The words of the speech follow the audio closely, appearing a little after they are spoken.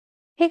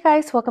Hey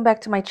guys, welcome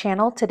back to my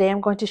channel. Today I'm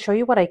going to show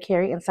you what I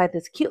carry inside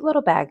this cute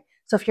little bag.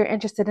 So if you're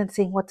interested in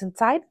seeing what's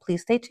inside,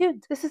 please stay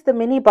tuned. This is the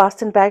mini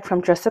Boston bag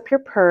from Dress Up Your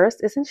Purse.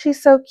 Isn't she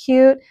so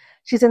cute?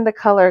 She's in the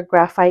color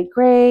graphite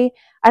gray.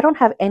 I don't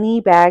have any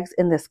bags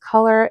in this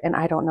color and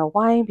I don't know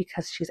why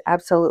because she's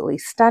absolutely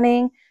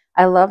stunning.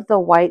 I love the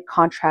white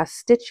contrast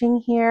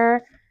stitching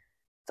here.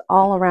 It's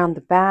all around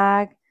the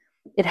bag.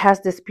 It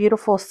has this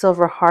beautiful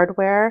silver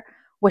hardware,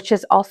 which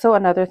is also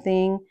another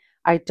thing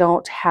I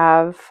don't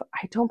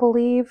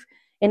believe,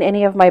 in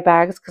any of my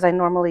bags because I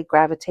normally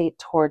gravitate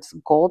towards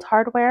gold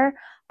hardware,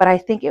 but I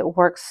think it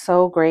works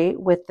so great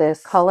with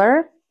this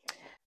color.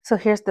 So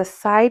here's the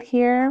side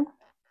here.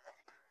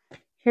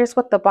 Here's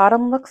what the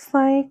bottom looks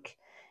like.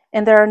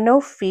 And there are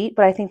no feet,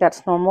 but I think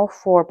that's normal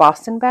for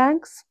Boston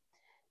bags.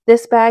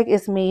 This bag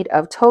is made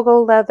of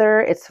Togo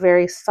leather. It's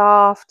very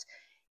soft,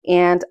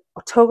 and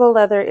Togo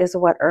leather is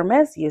what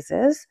Hermes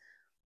uses.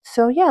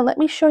 So yeah, let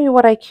me show you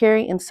what I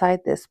carry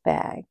inside this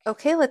bag.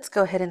 Okay, let's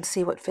go ahead and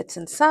see what fits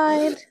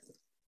inside.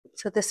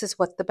 So this is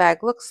what the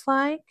bag looks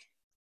like.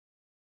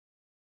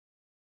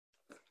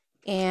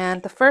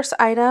 And the first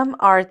item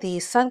are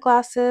these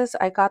sunglasses.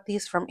 I got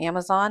these from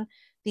Amazon.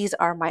 These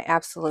are my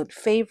absolute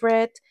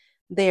favorite.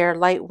 They're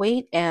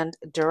lightweight and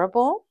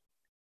durable.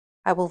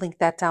 I will link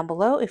that down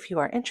below if you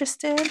are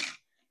interested.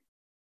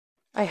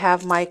 I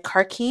have my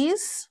car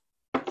keys.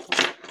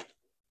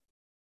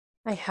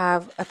 I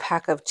have a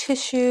pack of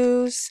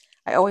tissues.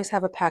 I always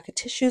have a pack of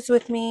tissues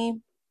with me.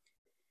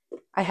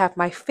 I have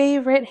my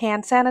favorite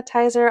hand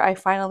sanitizer. I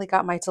finally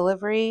got my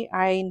delivery.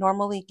 I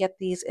normally get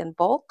these in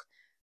bulk,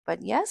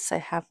 but yes, I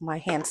have my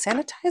hand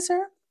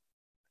sanitizer.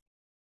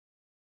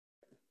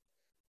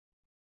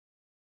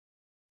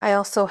 I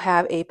also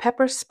have a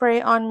pepper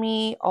spray on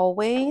me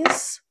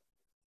always.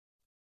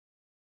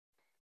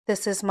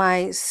 This is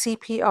my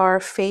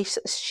CPR face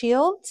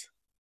shield.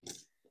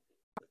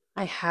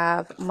 I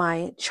have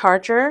my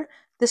charger.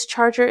 This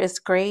charger is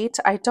great.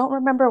 I don't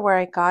remember where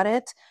I got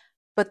it,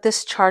 but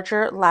this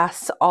charger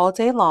lasts all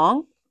day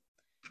long.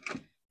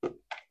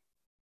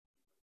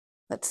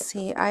 Let's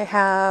see, I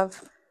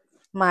have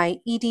my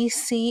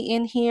EDC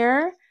in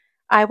here.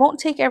 I won't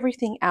take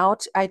everything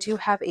out. I do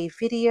have a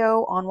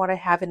video on what I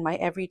have in my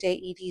everyday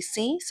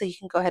EDC, so you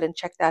can go ahead and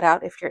check that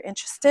out if you're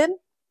interested.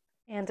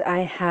 And I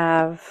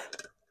have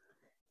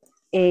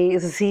a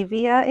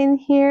Zevia in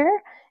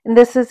here, and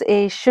this is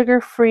a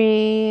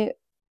sugar-free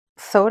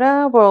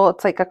soda. Well,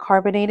 it's like a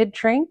carbonated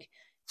drink.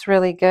 It's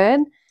really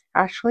good.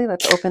 Actually,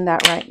 let's open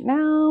that right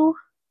now.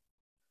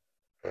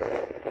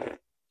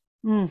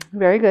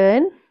 Very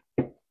good.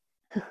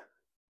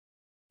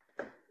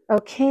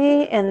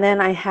 Okay, and then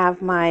I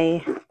have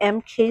my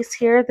M case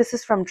here. This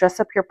is from Dress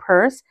Up Your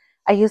Purse.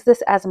 I use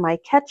this as my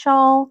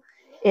catch-all.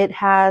 It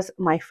has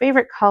my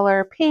favorite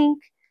color,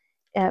 pink.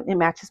 It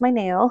matches my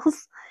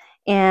nails.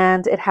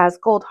 And it has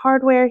gold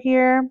hardware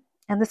here.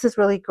 And this is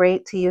really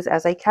great to use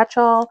as a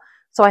catch-all.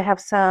 So I have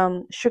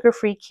some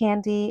sugar-free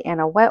candy and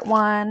a wet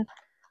one,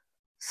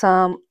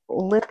 some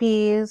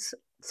lippies,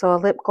 so a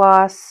lip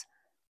gloss,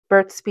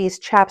 Burt's Bees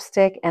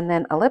chapstick, and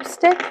then a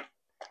lipstick.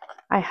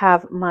 I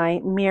have my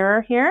mirror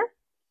here.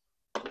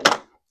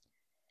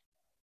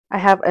 I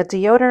have a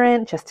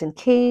deodorant just in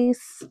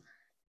case,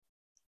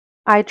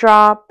 eye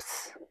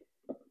drops.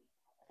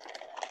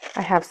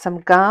 I have some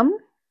gum.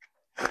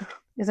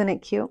 Isn't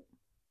it cute?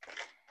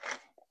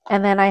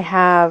 And then I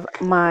have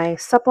my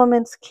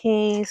supplements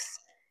case,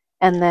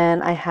 and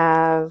then I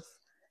have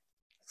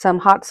some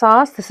hot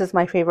sauce. This is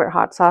my favorite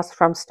hot sauce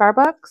from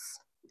Starbucks.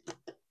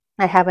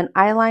 I have an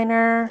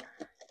eyeliner,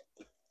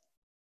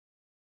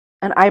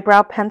 an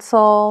eyebrow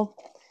pencil,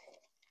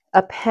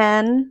 a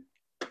pen,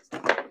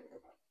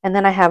 and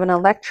then I have an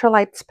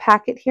electrolytes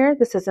packet here.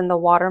 This is in the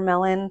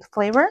watermelon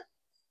flavor.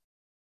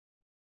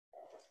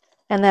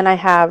 And then I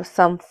have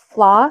some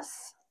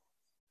floss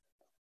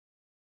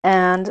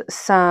and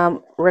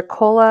some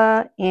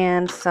Ricola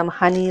and some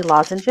honey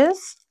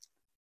lozenges,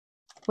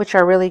 which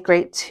are really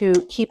great to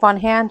keep on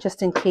hand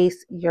just in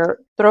case your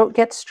throat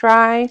gets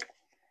dry.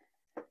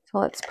 So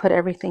let's put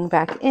everything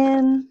back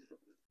in.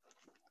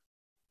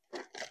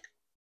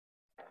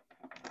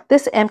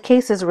 This M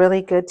case is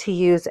really good to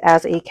use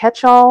as a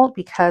catch-all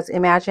because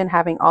imagine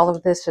having all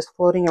of this just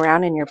floating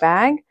around in your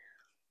bag.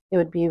 It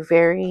would be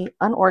very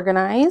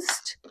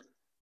unorganized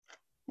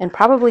and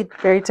probably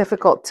very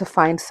difficult to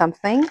find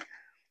something.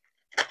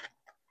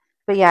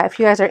 But yeah, if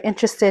you guys are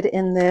interested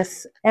in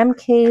this M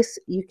case,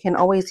 you can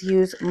always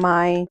use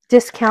my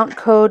discount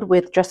code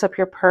with Dress Up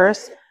Your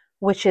Purse,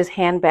 which is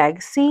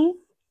Handbag C.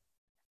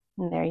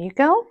 And there you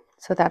go.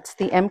 So that's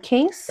the M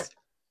case.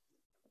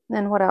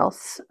 Then what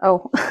else?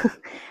 Oh,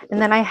 and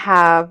then I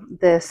have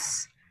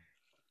this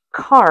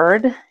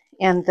card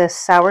and this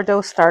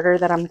sourdough starter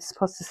that I'm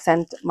supposed to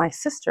send my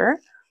sister.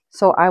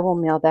 So I will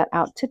mail that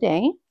out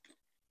today.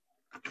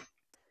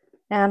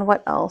 And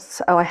what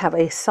else? Oh, I have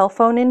a cell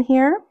phone in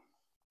here.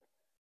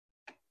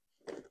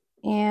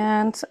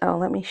 And oh,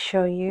 let me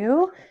show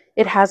you.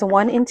 It has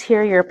one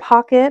interior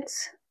pocket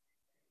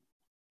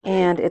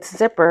and it's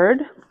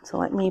zippered. So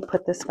let me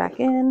put this back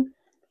in.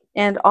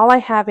 And all I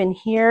have in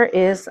here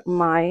is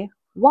my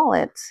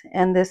wallet.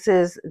 And this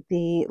is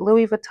the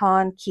Louis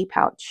Vuitton key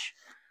pouch.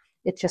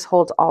 It just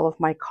holds all of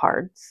my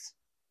cards.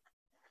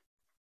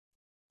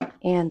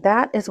 And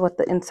that is what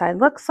the inside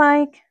looks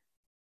like.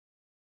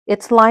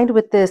 It's lined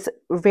with this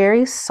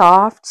very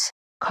soft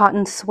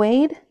cotton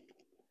suede.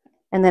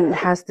 And then it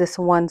has this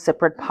one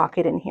zippered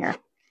pocket in here.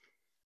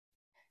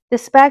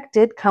 This bag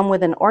did come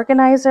with an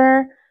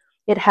organizer.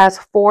 It has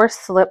 4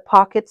 slip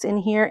pockets in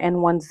here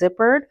and 1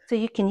 zippered. So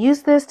you can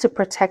use this to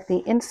protect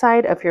the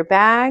inside of your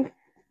bag,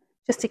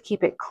 just to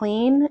keep it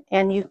clean,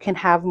 and you can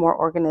have more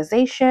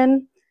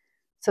organization.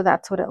 So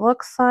that's what it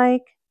looks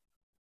like.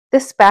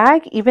 This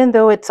bag, even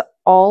though it's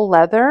all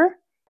leather,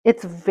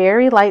 it's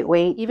very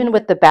lightweight, even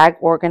with the bag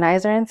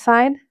organizer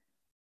inside.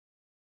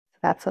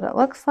 That's what it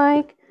looks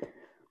like.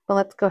 But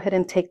let's go ahead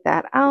and take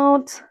that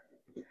out.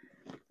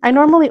 I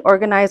normally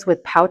organize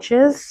with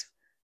pouches,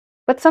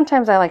 but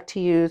sometimes I like to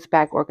use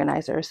bag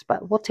organizers,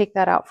 but we'll take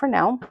that out for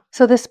now.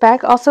 So this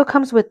bag also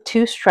comes with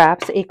 2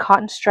 straps, a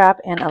cotton strap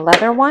and a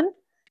leather one.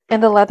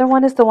 And the leather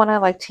one is the one I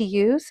like to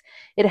use.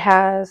 It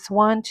has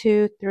 1,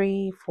 2,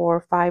 3,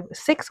 4, 5,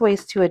 6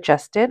 ways to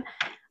adjust it.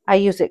 I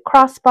use it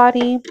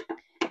crossbody,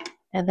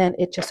 and then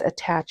it just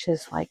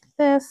attaches like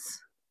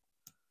this.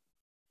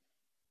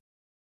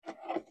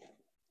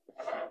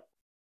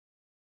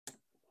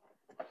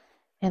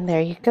 And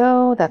there you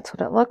go. That's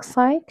what it looks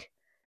like.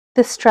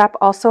 This strap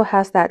also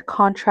has that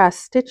contrast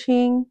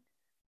stitching.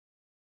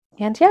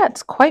 And yeah,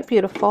 it's quite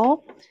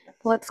beautiful.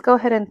 Let's go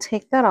ahead and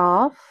take that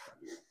off.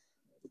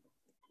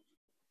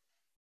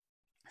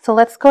 So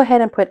let's go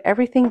ahead and put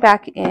everything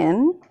back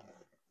in.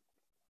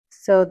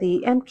 So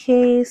the M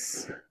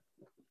case,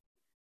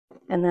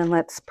 and then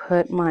let's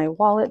put my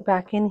wallet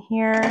back in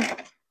here.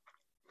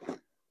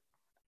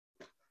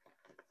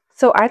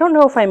 So I don't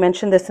know if I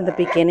mentioned this in the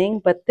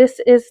beginning, but this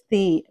is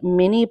the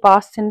mini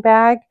Boston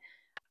bag.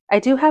 I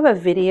do have a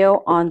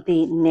video on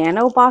the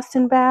nano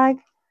Boston bag.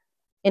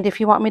 And if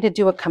you want me to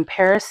do a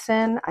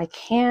comparison, I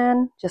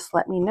can. Just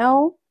let me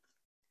know.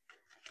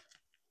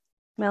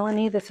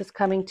 Melanie, this is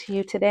coming to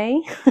you today.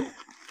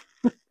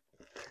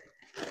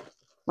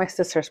 My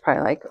sister's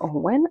probably like, oh,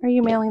 when are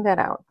you mailing that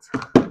out?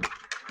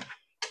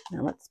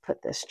 Now let's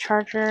put this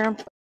charger.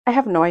 I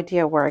have no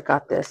idea where I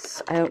got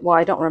this. Well,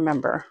 I don't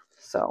remember.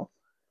 So,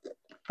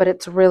 but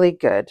it's really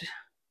good.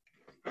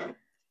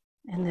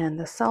 And then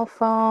the cell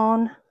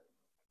phone.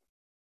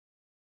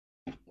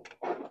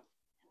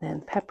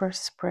 Then pepper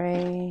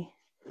spray,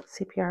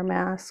 CPR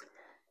mask,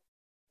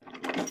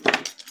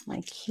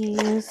 my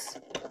keys,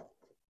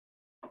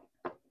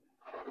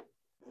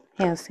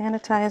 hand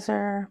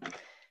sanitizer,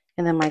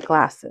 and then my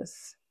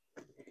glasses.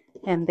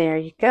 And there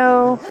you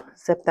go.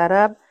 Zip that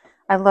up.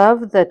 I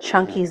love the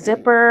chunky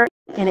zipper,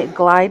 and it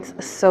glides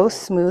so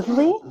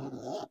smoothly.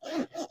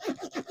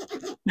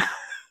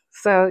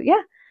 So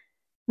yeah,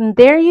 and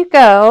there you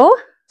go.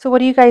 So what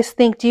do you guys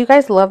think? Do you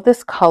guys love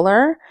this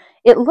color?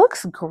 It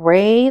looks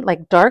gray,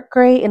 like dark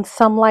gray in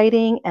some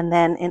lighting, and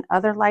then in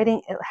other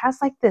lighting, it has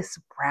like this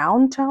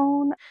brown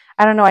tone.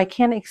 I don't know, I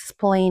can't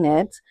explain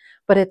it,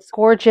 but it's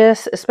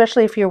gorgeous,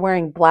 especially if you're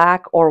wearing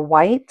black or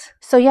white.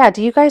 So yeah,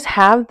 do you guys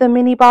have the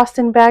mini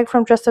Boston bag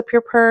from Dress Up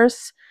Your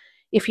Purse?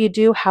 If you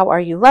do, how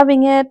are you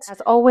loving it? As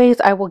always,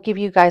 I will give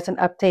you guys an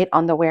update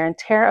on the wear and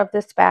tear of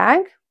this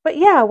bag. But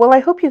yeah, well,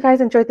 I hope you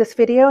guys enjoyed this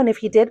video, and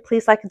if you did,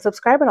 please like and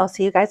subscribe, and I'll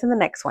see you guys in the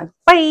next one.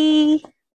 Bye!